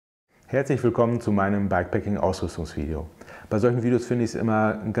Herzlich willkommen zu meinem Bikepacking-Ausrüstungsvideo. Bei solchen Videos finde ich es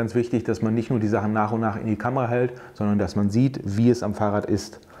immer ganz wichtig, dass man nicht nur die Sachen nach und nach in die Kamera hält, sondern dass man sieht, wie es am Fahrrad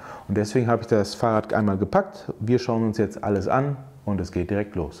ist. Und deswegen habe ich das Fahrrad einmal gepackt. Wir schauen uns jetzt alles an und es geht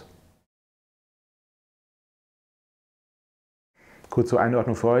direkt los. Kurz zur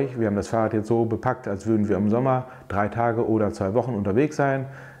Einordnung für euch. Wir haben das Fahrrad jetzt so bepackt, als würden wir im Sommer 3 Tage oder 2 Wochen unterwegs sein.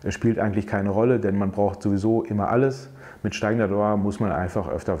 Es spielt eigentlich keine Rolle, denn man braucht sowieso immer alles. Mit steigender Dauer muss man einfach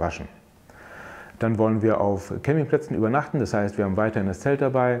öfter waschen. Dann wollen wir auf Campingplätzen übernachten, das heißt, wir haben weiterhin das Zelt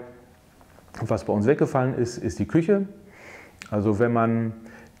dabei. Was bei uns weggefallen ist, ist die Küche. Also wenn man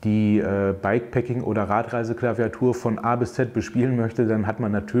die Bikepacking- oder Radreiseklaviatur von A bis Z bespielen möchte, dann hat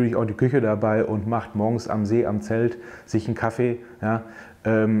man natürlich auch die Küche dabei und macht morgens am See, am Zelt sich einen Kaffee. Ja.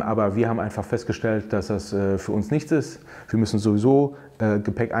 Aber wir haben einfach festgestellt, dass das für uns nichts ist. Wir müssen sowieso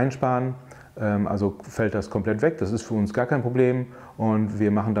Gepäck einsparen. Also fällt das komplett weg, das ist für uns gar kein Problem und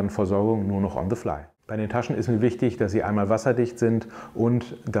wir machen dann Versorgung nur noch on the fly. Bei den Taschen ist mir wichtig, dass sie einmal wasserdicht sind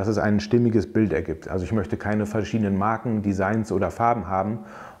und dass es ein stimmiges Bild ergibt. Also ich möchte keine verschiedenen Marken, Designs oder Farben haben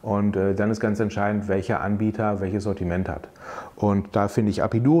und dann ist ganz entscheidend, welcher Anbieter welches Sortiment hat. Und da finde ich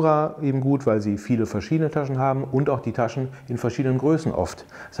Apidura eben gut, weil sie viele verschiedene Taschen haben und auch die Taschen in verschiedenen Größen oft.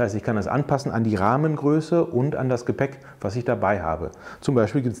 Das heißt, ich kann das anpassen an die Rahmengröße und an das Gepäck, was ich dabei habe. Zum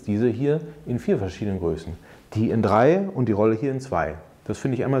Beispiel gibt es diese hier in 4 verschiedenen Größen. Die in 3 und die Rolle hier in 2. Das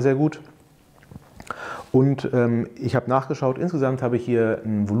finde ich einmal sehr gut. Und ich habe nachgeschaut, insgesamt habe ich hier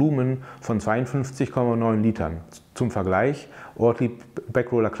ein Volumen von 52,9 Litern. Zum Vergleich, Ortlieb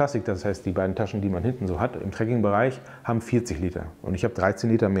Backroller Classic, das heißt die beiden Taschen, die man hinten so hat, im Trekkingbereich, haben 40 Liter und ich habe 13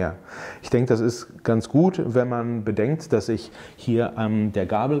 Liter mehr. Ich denke, das ist ganz gut, wenn man bedenkt, dass ich hier an der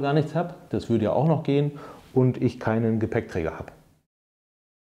Gabel gar nichts habe, das würde ja auch noch gehen, und ich keinen Gepäckträger habe.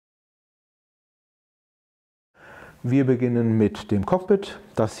 Wir beginnen mit dem Cockpit.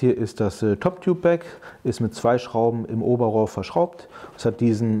 Das hier ist das Top-Tube-Bag, ist mit 2 Schrauben im Oberrohr verschraubt. Es hat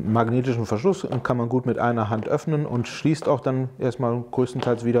diesen magnetischen Verschluss und kann man gut mit einer Hand öffnen und schließt auch dann erstmal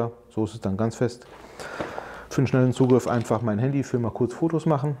größtenteils wieder. So ist es dann ganz fest. Für einen schnellen Zugriff einfach mein Handy für mal kurz Fotos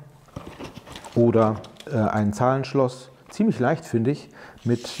machen. Oder ein Zahlenschloss. Ziemlich leicht, finde ich,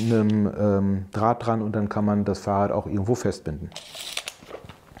 mit einem Draht dran und dann kann man das Fahrrad auch irgendwo festbinden.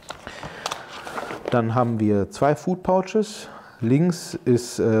 Dann haben wir 2 Food Pouches. Links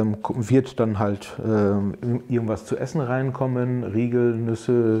wird dann halt irgendwas zu essen reinkommen, Riegel,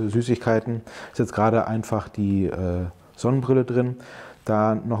 Nüsse, Süßigkeiten. Ist jetzt gerade einfach die Sonnenbrille drin.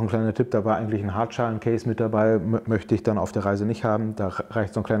 Da noch ein kleiner Tipp, da war eigentlich ein Hartschalen-Case mit dabei, möchte ich dann auf der Reise nicht haben. Da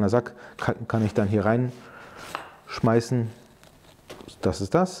reicht so ein kleiner Sack, kann ich dann hier reinschmeißen. Das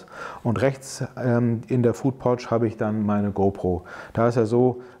ist das. Und rechts in der Food Pouch habe ich dann meine GoPro. Da ist ja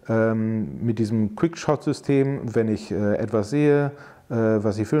so, mit diesem Quick-Shot-System, wenn ich etwas sehe,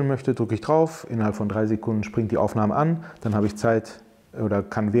 was ich filmen möchte, drücke ich drauf. Innerhalb von 3 Sekunden springt die Aufnahme an. Dann habe ich Zeit oder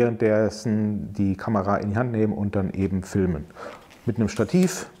kann währenddessen die Kamera in die Hand nehmen und dann eben filmen. Mit einem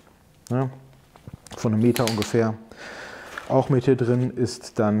Stativ, ja, von 1 Meter ungefähr. Auch mit hier drin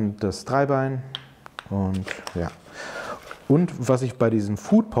ist dann das Dreibein. Und ja. Und was ich bei diesen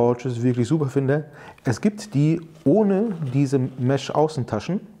Food Pouches wirklich super finde, es gibt die ohne diese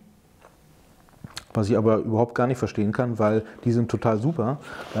Mesh-Außentaschen, was ich aber überhaupt gar nicht verstehen kann, weil die sind total super.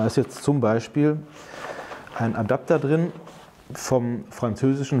 Da ist jetzt zum Beispiel ein Adapter drin vom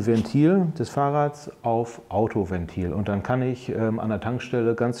französischen Ventil des Fahrrads auf Autoventil. Und dann kann ich an der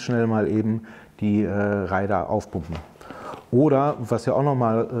Tankstelle ganz schnell mal eben die Räder aufpumpen. Oder was ja auch noch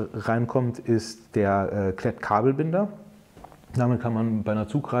mal reinkommt, ist der Klettkabelbinder. Damit kann man bei einer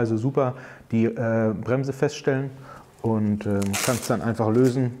Zugreise super die Bremse feststellen und kann es dann einfach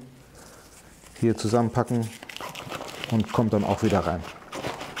lösen, hier zusammenpacken und kommt dann auch wieder rein.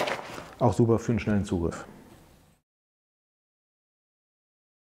 Auch super für einen schnellen Zugriff.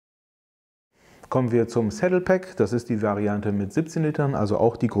 Kommen wir zum Saddle Pack. Das ist die Variante mit 17 Litern, also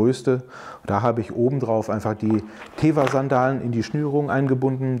auch die größte. Da habe ich oben drauf einfach die Teva-Sandalen in die Schnürung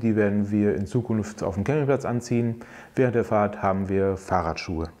eingebunden. Die werden wir in Zukunft auf dem Campingplatz anziehen. Während der Fahrt haben wir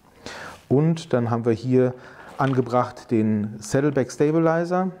Fahrradschuhe. Und dann haben wir hier angebracht den Saddleback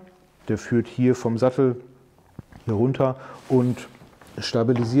Stabilizer. Der führt hier vom Sattel hier runter und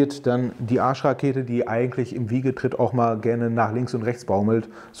stabilisiert dann die Arschrakete, die eigentlich im Wiegetritt auch mal gerne nach links und rechts baumelt.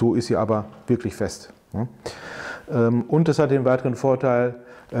 So ist sie aber wirklich fest. Und es hat den weiteren Vorteil,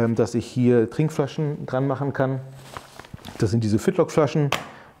 dass ich hier Trinkflaschen dran machen kann. Das sind diese Fitlock-Flaschen.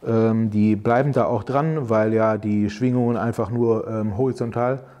 Die bleiben da auch dran, weil ja die Schwingungen einfach nur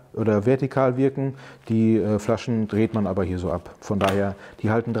horizontal oder vertikal wirken. Die Flaschen dreht man aber hier so ab. Von daher, die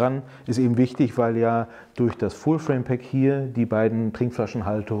halten dran. Ist eben wichtig, weil ja durch das Full-Frame-Pack hier die beiden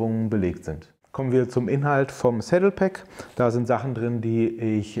Trinkflaschenhalterungen belegt sind. Kommen wir zum Inhalt vom Saddle Pack. Da sind Sachen drin, die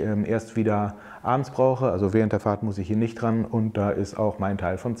ich erst wieder abends brauche. Also während der Fahrt muss ich hier nicht dran. Und da ist auch mein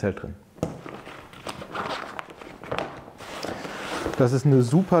Teil vom Zelt drin. Das ist eine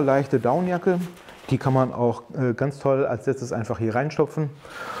super leichte Downjacke. Die kann man auch ganz toll als letztes einfach hier reinstopfen.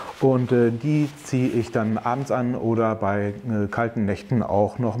 Und die ziehe ich dann abends an oder bei kalten Nächten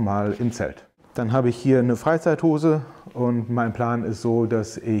auch nochmal im Zelt. Dann habe ich hier eine Freizeithose und mein Plan ist so,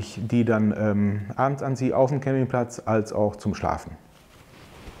 dass ich die dann abends anziehe auf dem Campingplatz als auch zum Schlafen.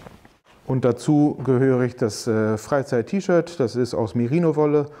 Und dazu gehöre ich das Freizeit-T-Shirt, das ist aus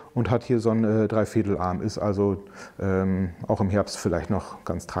Merino-Wolle und hat hier so einen Dreiviertelarm, ist also auch im Herbst vielleicht noch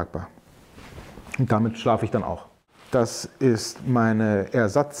ganz tragbar. Und damit schlafe ich dann auch. Das ist meine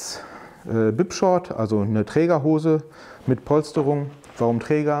Ersatz-Bib-Short, also eine Trägerhose mit Polsterung. Warum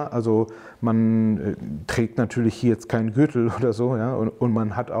Träger? Also man trägt natürlich hier jetzt keinen Gürtel oder so, ja, und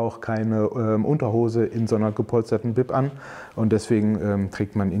man hat auch keine Unterhose in so einer gepolsterten Bib an und deswegen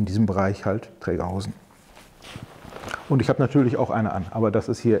trägt man in diesem Bereich halt Trägerhosen. Und ich habe natürlich auch eine an, aber das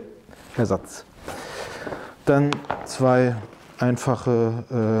ist hier Ersatz. Dann zwei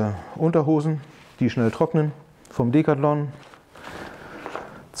einfache Unterhosen, die schnell trocknen, vom Decathlon.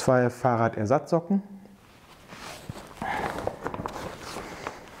 Zwei Fahrradersatzsocken.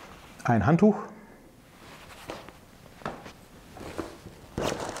 Ein Handtuch.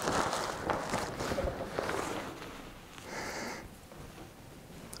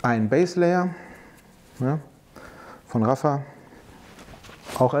 Ein Base Layer, ja, von Rapha,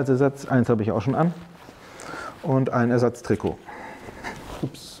 auch als Ersatz. Eins habe ich auch schon an. Und ein Ersatztrikot.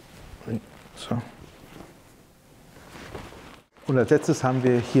 Ups. So. Und als letztes haben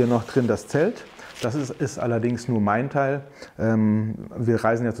wir hier noch drin das Zelt. Das ist allerdings nur mein Teil. Wir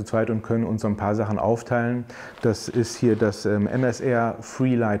reisen ja zu zweit und können uns so ein paar Sachen aufteilen. Das ist hier das MSR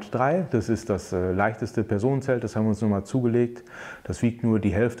Free Lite 3. Das ist das leichteste Personenzelt. Das haben wir uns nochmal zugelegt. Das wiegt nur die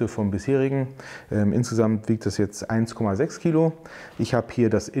Hälfte vom bisherigen. Insgesamt wiegt das jetzt 1,6 Kilo. Ich habe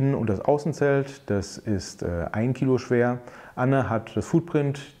hier das Innen- und das Außenzelt. Das ist 1 Kilo schwer. Anne hat das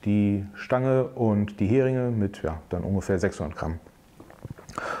Footprint, die Stange und die Heringe mit ja, dann ungefähr 600 Gramm.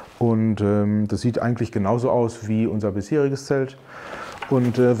 Und das sieht eigentlich genauso aus wie unser bisheriges Zelt.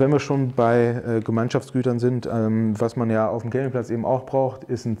 Und wenn wir schon bei Gemeinschaftsgütern sind, was man ja auf dem Campingplatz eben auch braucht,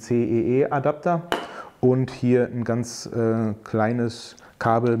 ist ein CEE-Adapter und hier ein ganz kleines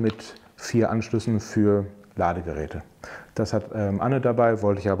Kabel mit 4 Anschlüssen für Ladegeräte. Das hat Anne dabei,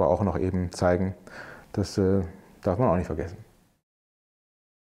 wollte ich aber auch noch eben zeigen. Das darf man auch nicht vergessen.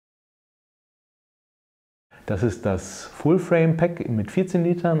 Das ist das Full-Frame-Pack mit 14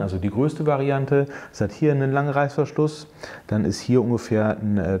 Litern, also die größte Variante. Es hat hier einen langen Reißverschluss, dann ist hier ungefähr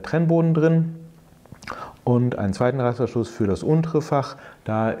ein Trennboden drin und einen zweiten Reißverschluss für das untere Fach.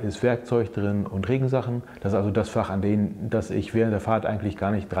 Da ist Werkzeug drin und Regensachen. Das ist also das Fach, an das ich während der Fahrt eigentlich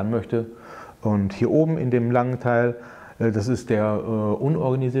gar nicht dran möchte. Und hier oben in dem langen Teil, das ist der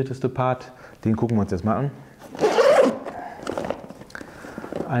unorganisierteste Part, den gucken wir uns jetzt mal an.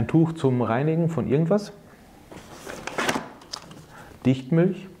 Ein Tuch zum Reinigen von irgendwas.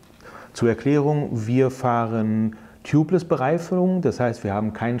 Dichtmilch. Zur Erklärung, wir fahren Tubeless-Bereifung, das heißt, wir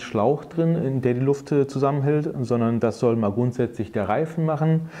haben keinen Schlauch drin, in der die Luft zusammenhält, sondern das soll mal grundsätzlich der Reifen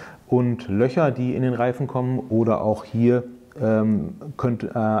machen und Löcher, die in den Reifen kommen oder auch hier am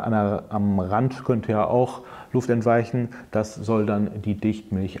Rand könnte ja auch Luft entweichen, das soll dann die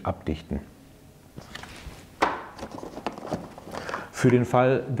Dichtmilch abdichten. Für den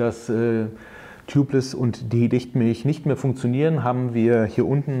Fall, dass Tubeless und die Dichtmilch nicht mehr funktionieren, haben wir hier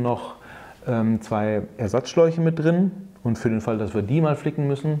unten noch 2 Ersatzschläuche mit drin und für den Fall, dass wir die mal flicken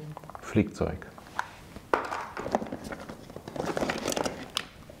müssen, Flickzeug.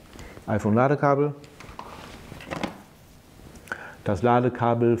 iPhone-Ladekabel. Das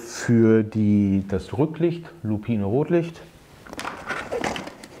Ladekabel für das Rücklicht, Lupine Rotlicht.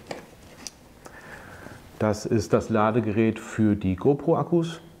 Das ist das Ladegerät für die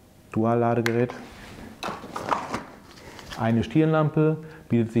GoPro-Akkus. Dual-Ladegerät. Eine Stirnlampe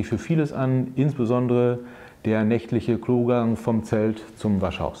bietet sich für vieles an, insbesondere der nächtliche Klogang vom Zelt zum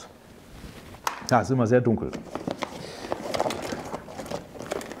Waschhaus. Da ist immer sehr dunkel.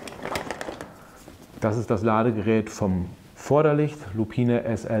 Das ist das Ladegerät vom Vorderlicht, Lupine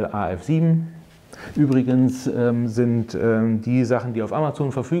SL-AF7. Übrigens sind die Sachen, die auf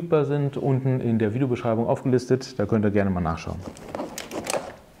Amazon verfügbar sind, unten in der Videobeschreibung aufgelistet. Da könnt ihr gerne mal nachschauen.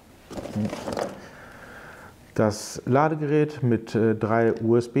 Das Ladegerät mit 3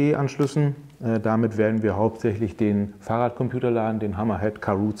 USB-Anschlüssen. Damit werden wir hauptsächlich den Fahrradcomputer laden, den Hammerhead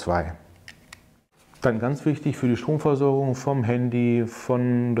Karoo 2. Dann ganz wichtig für die Stromversorgung vom Handy,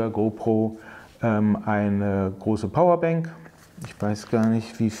 von der GoPro, eine große Powerbank. Ich weiß gar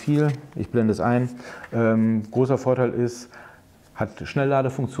nicht wie viel, ich blende es ein. Großer Vorteil ist, hat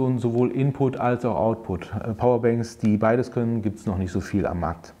Schnellladefunktionen, sowohl Input als auch Output. Powerbanks, die beides können, gibt es noch nicht so viel am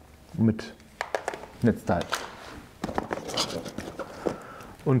Markt. Mit Netzteil.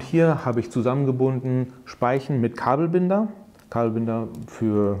 Und hier habe ich zusammengebunden Speichen mit Kabelbinder. Kabelbinder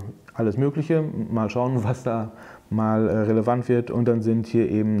für alles Mögliche. Mal schauen, was da mal relevant wird. Und dann sind hier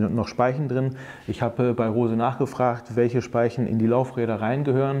eben noch Speichen drin. Ich habe bei Rose nachgefragt, welche Speichen in die Laufräder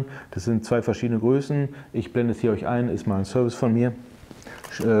reingehören. Das sind 2 verschiedene Größen. Ich blende es hier euch ein, ist mal ein Service von mir.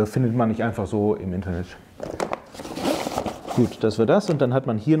 Findet man nicht einfach so im Internet. Gut, das war das. Und dann hat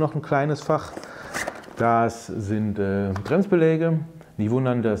man hier noch ein kleines Fach. Das sind Bremsbeläge. Nicht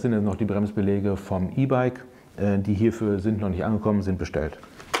wundern, das sind jetzt noch die Bremsbeläge vom E-Bike. Die hierfür sind noch nicht angekommen, sind bestellt.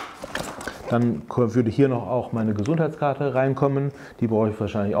 Dann würde hier noch auch meine Gesundheitskarte reinkommen. Die brauche ich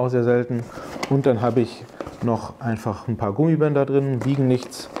wahrscheinlich auch sehr selten. Und dann habe ich noch einfach ein paar Gummibänder drin, wiegen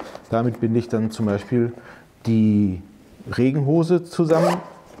nichts. Damit binde ich dann zum Beispiel die Regenhose zusammen,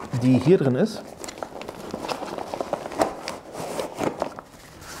 die hier drin ist.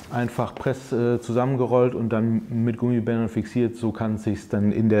 Einfach press zusammengerollt und dann mit Gummibändern fixiert. So kann es sich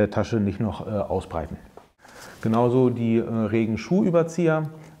dann in der Tasche nicht noch ausbreiten. Genauso die Regenschuhüberzieher.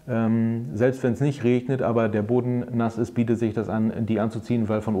 Selbst wenn es nicht regnet, aber der Boden nass ist, bietet sich das an, die anzuziehen,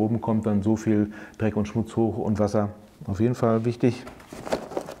 weil von oben kommt dann so viel Dreck und Schmutz hoch und Wasser. Auf jeden Fall wichtig.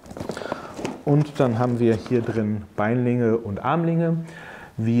 Und dann haben wir hier drin Beinlinge und Armlinge.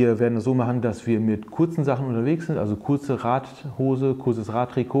 Wir werden es so machen, dass wir mit kurzen Sachen unterwegs sind, also kurze Radhose, kurzes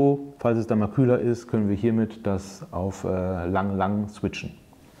Radtrikot. Falls es dann mal kühler ist, können wir hiermit das auf lang switchen.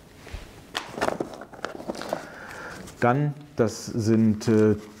 Dann, das sind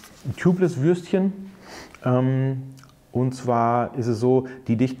Tubeless-Würstchen. Und zwar ist es so,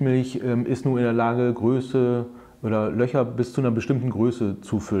 die Dichtmilch ist nur in der Lage, Größe oder Löcher bis zu einer bestimmten Größe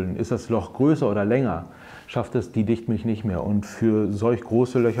zu füllen. Ist das Loch größer oder länger, schafft es die Dichtmilch nicht mehr. Und für solch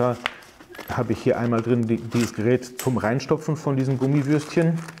große Löcher habe ich hier einmal drin dieses Gerät zum Reinstopfen von diesen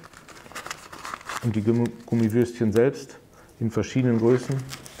Gummiwürstchen. Und die Gummiwürstchen selbst in verschiedenen Größen,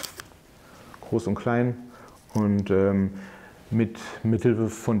 groß und klein. Und mithilfe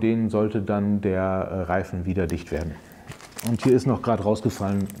von denen sollte dann der Reifen wieder dicht werden. Und hier ist noch gerade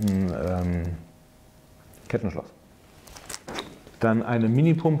rausgefallen ein Kettenschloss. Dann eine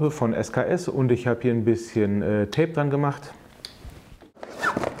Minipumpe von SKS und ich habe hier ein bisschen Tape dran gemacht.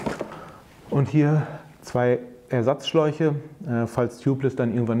 Und hier 2 Ersatzschläuche, falls Tubeless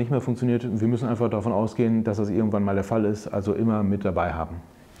dann irgendwann nicht mehr funktioniert. Wir müssen einfach davon ausgehen, dass das irgendwann mal der Fall ist, also immer mit dabei haben.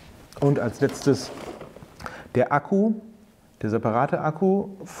 Und als letztes der Akku, der separate Akku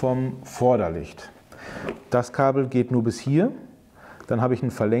vom Vorderlicht. Das Kabel geht nur bis hier. Dann habe ich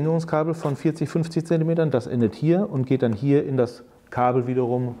ein Verlängerungskabel von 40-50 cm, das endet hier und geht dann hier in das Kabel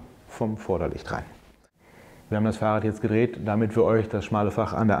wiederum vom Vorderlicht rein. Wir haben das Fahrrad jetzt gedreht, damit wir euch das schmale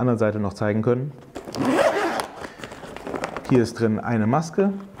Fach an der anderen Seite noch zeigen können. Hier ist drin eine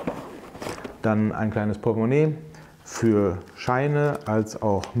Maske, dann ein kleines Portemonnaie für Scheine als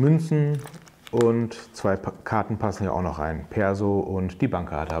auch Münzen und 2 Karten passen hier auch noch rein. Perso und die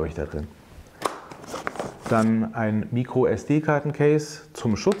Bankkarte habe ich da drin. Dann ein Micro-SD-Karten-Case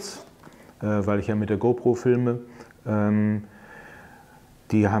zum Schutz, weil ich ja mit der GoPro filme.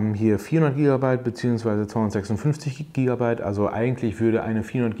 Die haben hier 400 GB bzw. 256 GB. Also eigentlich würde eine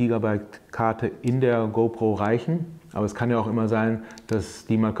 400 GB Karte in der GoPro reichen. Aber es kann ja auch immer sein, dass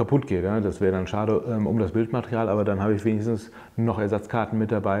die mal kaputt geht. Ja? Das wäre dann schade um das Bildmaterial, aber dann habe ich wenigstens noch Ersatzkarten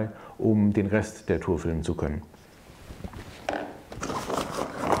mit dabei, um den Rest der Tour filmen zu können.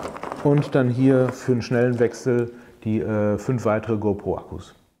 Und dann hier für einen schnellen Wechsel die 5 weitere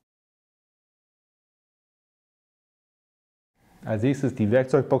GoPro-Akkus. Als nächstes die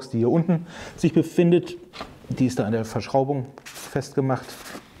Werkzeugbox, die hier unten sich befindet. Die ist da an der Verschraubung festgemacht.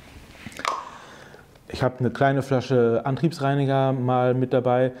 Ich habe eine kleine Flasche Antriebsreiniger mal mit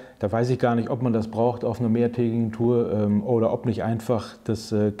dabei. Da weiß ich gar nicht, ob man das braucht auf einer mehrtägigen Tour oder ob nicht einfach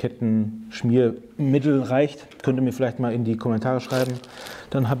das Kettenschmiermittel reicht. Könnt ihr mir vielleicht mal in die Kommentare schreiben.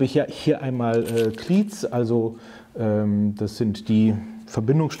 Dann habe ich ja hier einmal Cleats, also das sind die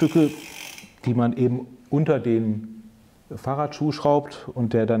Verbindungsstücke, die man eben unter den Fahrradschuh schraubt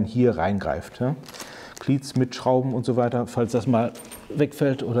und der dann hier reingreift. Ja. Glieds mit Schrauben und so weiter, falls das mal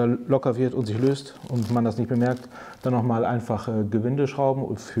wegfällt oder locker wird und sich löst und man das nicht bemerkt. Dann nochmal einfach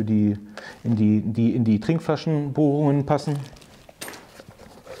Gewindeschrauben, für die in die Trinkflaschenbohrungen passen.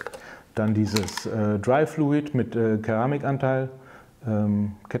 Dann dieses Dry Fluid mit Keramikanteil,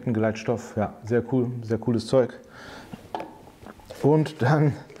 Kettengeleitstoff, ja, sehr cool, sehr cooles Zeug. Und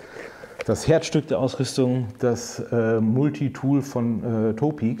dann das Herzstück der Ausrüstung, das Multitool von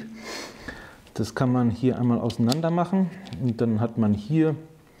Topeak. Das kann man hier einmal auseinander machen und dann hat man hier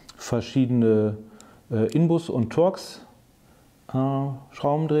verschiedene Inbus und Torx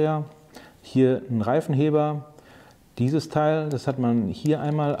Schraubendreher, hier einen Reifenheber. Dieses Teil, das hat man hier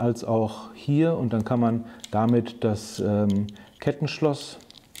einmal als auch hier und dann kann man damit das Kettenschloss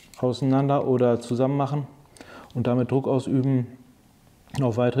auseinander oder zusammen machen und damit Druck ausüben.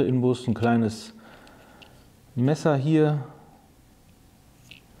 Noch weitere Inbus, ein kleines Messer hier.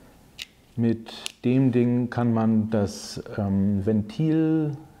 Mit dem Ding kann man das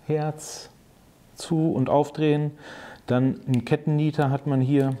Ventilherz zu- und aufdrehen. Dann einen Kettennieter hat man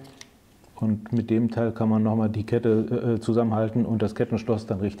hier und mit dem Teil kann man nochmal die Kette zusammenhalten und das Kettenschloss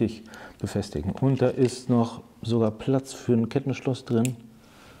dann richtig befestigen. Und da ist noch sogar Platz für ein Kettenschloss drin.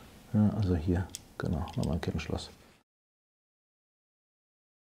 Ja, also hier, genau, nochmal ein Kettenschloss.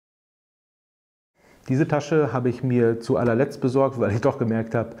 Diese Tasche habe ich mir zu allerletzt besorgt, weil ich doch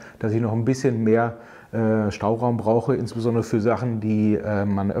gemerkt habe, dass ich noch ein bisschen mehr Stauraum brauche, insbesondere für Sachen, die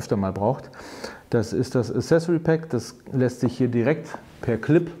man öfter mal braucht. Das ist das Accessory Pack, das lässt sich hier direkt per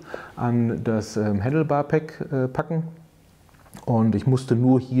Clip an das Handlebar Pack packen. Und ich musste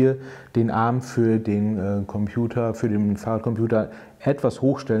nur hier den Arm für den Computer, für den Fahrradcomputer etwas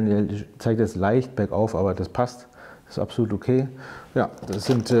hochstellen. Der zeigt jetzt leicht bergauf, aber das passt, das ist absolut okay. Ja, das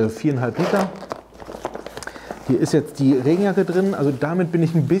sind 4,5 Liter. Hier ist jetzt die Regenjacke drin, also damit bin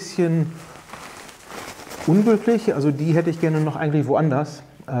ich ein bisschen unglücklich, also die hätte ich gerne noch eigentlich woanders,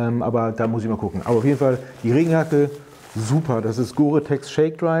 aber da muss ich mal gucken. Aber auf jeden Fall die Regenjacke, super, das ist Gore-Tex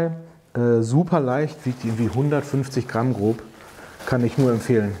Shake Dry, super leicht, wiegt irgendwie 150 Gramm grob, kann ich nur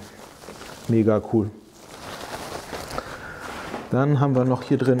empfehlen, mega cool. Dann haben wir noch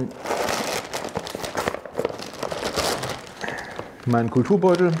hier drin meinen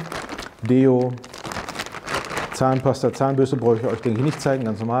Kulturbeutel, Deo, Zahnpasta, Zahnbürste brauche ich euch, denke ich, nicht zeigen,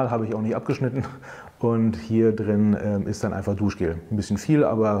 ganz normal, habe ich auch nicht abgeschnitten. Und hier drin ist dann einfach Duschgel. Ein bisschen viel,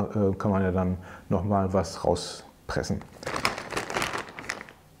 aber kann man ja dann nochmal was rauspressen.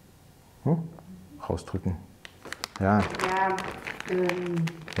 Rausdrücken. Ja,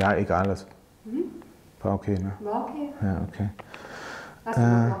 ja egal. Das war okay, ne? War okay. Ja, okay. Hast du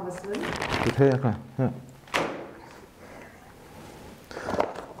noch was drin? Okay, ja, klar. Ja.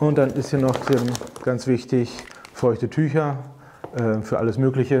 Und dann ist hier noch drin, ganz wichtig, feuchte Tücher für alles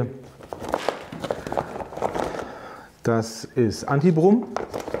Mögliche. Das ist Antibrum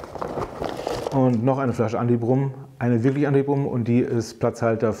und noch eine Flasche Antibrum, eine wirklich Antibrum und die ist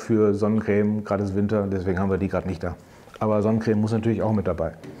Platzhalter für Sonnencreme, gerade ist Winter, deswegen haben wir die gerade nicht da. Aber Sonnencreme muss natürlich auch mit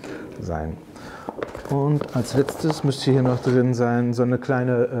dabei sein. Und als letztes müsste hier noch drin sein so eine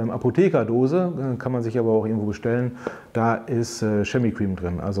kleine Apothekerdose, kann man sich aber auch irgendwo bestellen. Da ist Chemicreme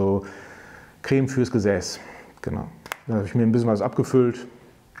drin, also Creme fürs Gesäß. Genau. Da habe ich mir ein bisschen was abgefüllt.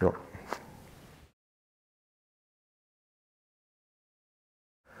 Ja.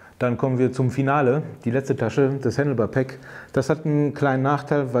 Dann kommen wir zum Finale, die letzte Tasche, das Handlebar Pack. Das hat einen kleinen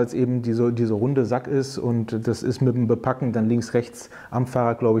Nachteil, weil es eben diese runde Sack ist und das ist mit dem Bepacken dann links, rechts am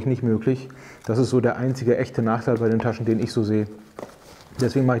Fahrrad, glaube ich, nicht möglich. Das ist so der einzige echte Nachteil bei den Taschen, den ich so sehe.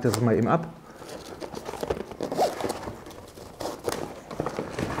 Deswegen mache ich das mal eben ab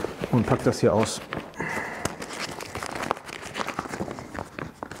und packe das hier aus.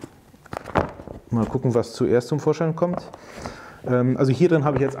 Mal gucken, was zuerst zum Vorschein kommt. Also hier drin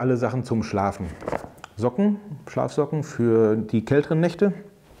habe ich jetzt alle Sachen zum Schlafen. Socken, Schlafsocken für die kälteren Nächte.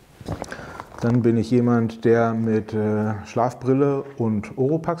 Dann bin ich jemand, der mit Schlafbrille und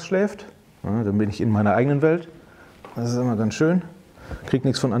Oropax schläft. Ja, dann bin ich in meiner eigenen Welt. Das ist immer ganz schön. Kriegt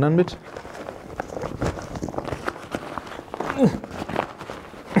nichts von anderen mit.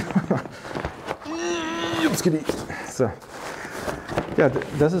 So. Ja,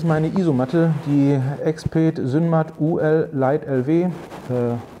 das ist meine Isomatte, die Exped Synmat UL Lite LW,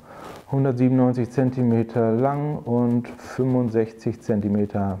 197 cm lang und 65 cm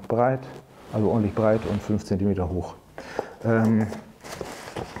breit, also ordentlich breit und 5 cm hoch.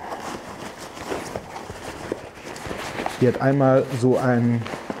 Die hat einmal so einen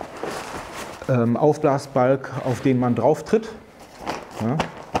Aufblasbalg, auf den man drauf tritt. Ja.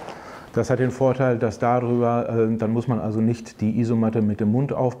 Das hat den Vorteil, dass darüber, dann muss man also nicht die Isomatte mit dem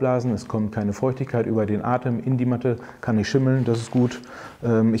Mund aufblasen. Es kommt keine Feuchtigkeit über den Atem in die Matte, kann nicht schimmeln, das ist gut.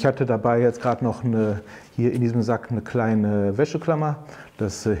 Ich hatte dabei jetzt gerade noch hier in diesem Sack eine kleine Wäscheklammer.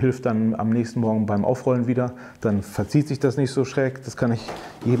 Das hilft dann am nächsten Morgen beim Aufrollen wieder. Dann verzieht sich das nicht so schräg, das kann ich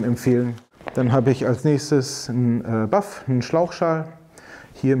jedem empfehlen. Dann habe ich als nächstes einen Buff, einen Schlauchschal.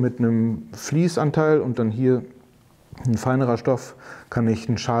 Hier mit einem Fließanteil und dann hier ein feinerer Stoff, kann ich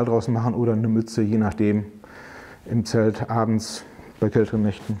einen Schal draus machen oder eine Mütze, je nachdem, im Zelt, abends, bei kälteren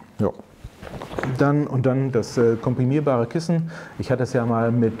Nächten. Ja. Dann das komprimierbare Kissen. Ich hatte es ja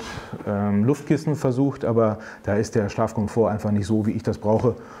mal mit Luftkissen versucht, aber da ist der Schlafkomfort einfach nicht so, wie ich das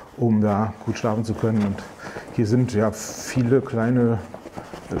brauche, um da gut schlafen zu können. Und hier sind ja viele kleine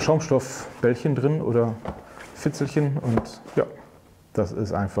Schaumstoffbällchen drin oder Fitzelchen und ja, das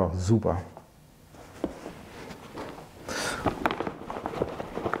ist einfach super.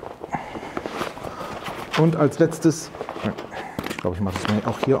 Und als letztes, ich glaube, ich mache das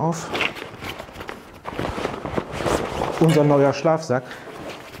mal auch hier auf, unser neuer Schlafsack.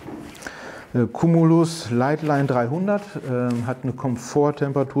 Cumulus Lite 300, hat eine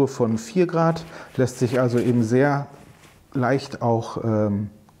Komforttemperatur von 4 Grad, lässt sich also eben sehr leicht auch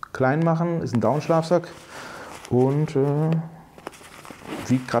klein machen, ist ein Down-Schlafsack und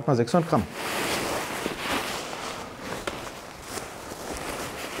wiegt gerade mal 600 Gramm.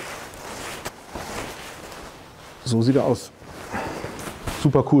 So sieht er aus.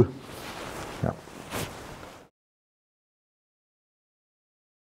 Super cool. Ja.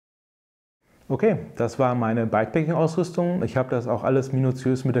 Okay, das war meine Bikepacking-Ausrüstung. Ich habe das auch alles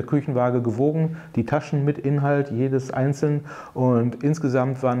minutiös mit der Küchenwaage gewogen, die Taschen mit Inhalt, jedes einzeln. Und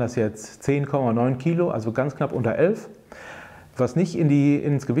insgesamt waren das jetzt 10,9 Kilo, also ganz knapp unter 11. Was nicht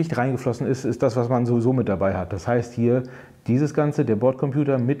ins Gewicht reingeflossen ist, ist das, was man sowieso mit dabei hat. Das heißt hier, dieses Ganze, der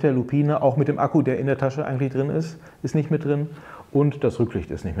Bordcomputer mit der Lupine, auch mit dem Akku, der in der Tasche eigentlich drin ist nicht mit drin. Und das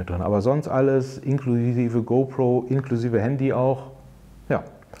Rücklicht ist nicht mit drin. Aber sonst alles, inklusive GoPro, inklusive Handy auch. Ja.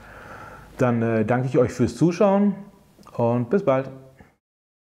 Dann danke ich euch fürs Zuschauen und bis bald.